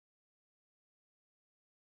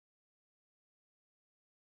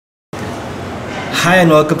Hi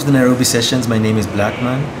and welcome to the Nairobi sessions. My name is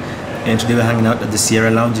Blackman, and today we're hanging out at the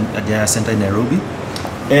Sierra Lounge at the Center in Nairobi.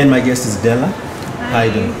 And my guest is Dela. Hi. How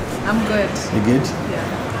you doing? I'm good. You good?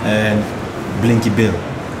 Yeah. And Blinky Bill.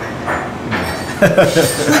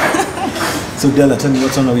 So Dela, tell me,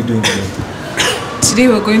 what song are we doing today? Today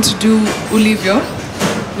we're going to do Ulivyo,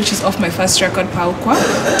 which is off my first record, Paukwa.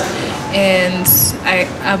 And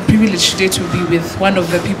I'm privileged today to be with one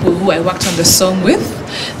of the people who I worked on the song with,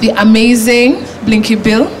 the amazing Blinky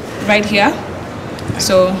Bill, right here.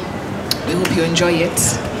 So we hope you enjoy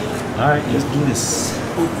it. All right, let's do this.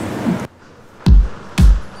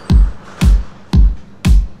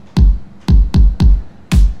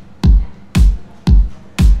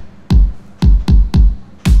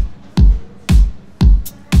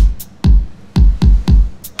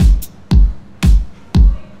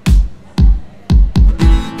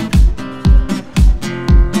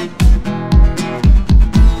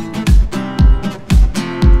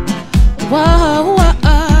 Whoa,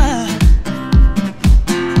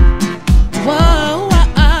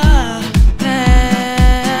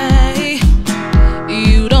 hey.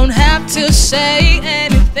 You don't have to say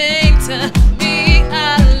anything to me.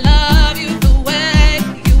 I love you the way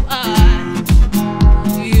you are.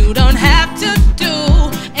 You don't have to do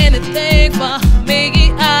anything for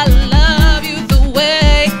me. I love you the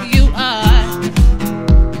way you are.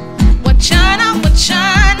 Wachana,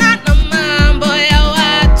 na mambo ya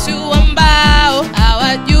watu ambao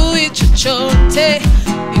hawajui chochote.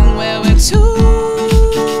 Ni wewe tu.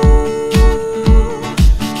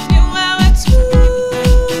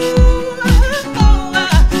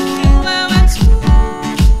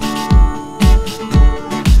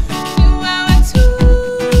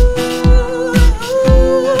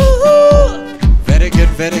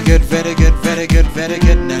 Very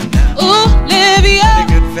good now. Ooh, Livia.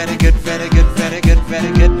 Very good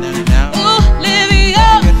now. Ooh,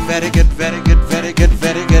 Livia. Very good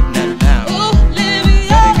now. Ooh,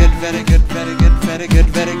 Livia.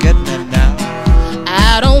 Very good now.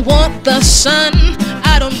 I don't want the sun,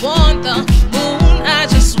 I don't want the moon, I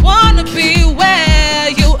just wanna be where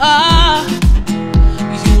you are.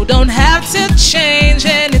 You don't have to change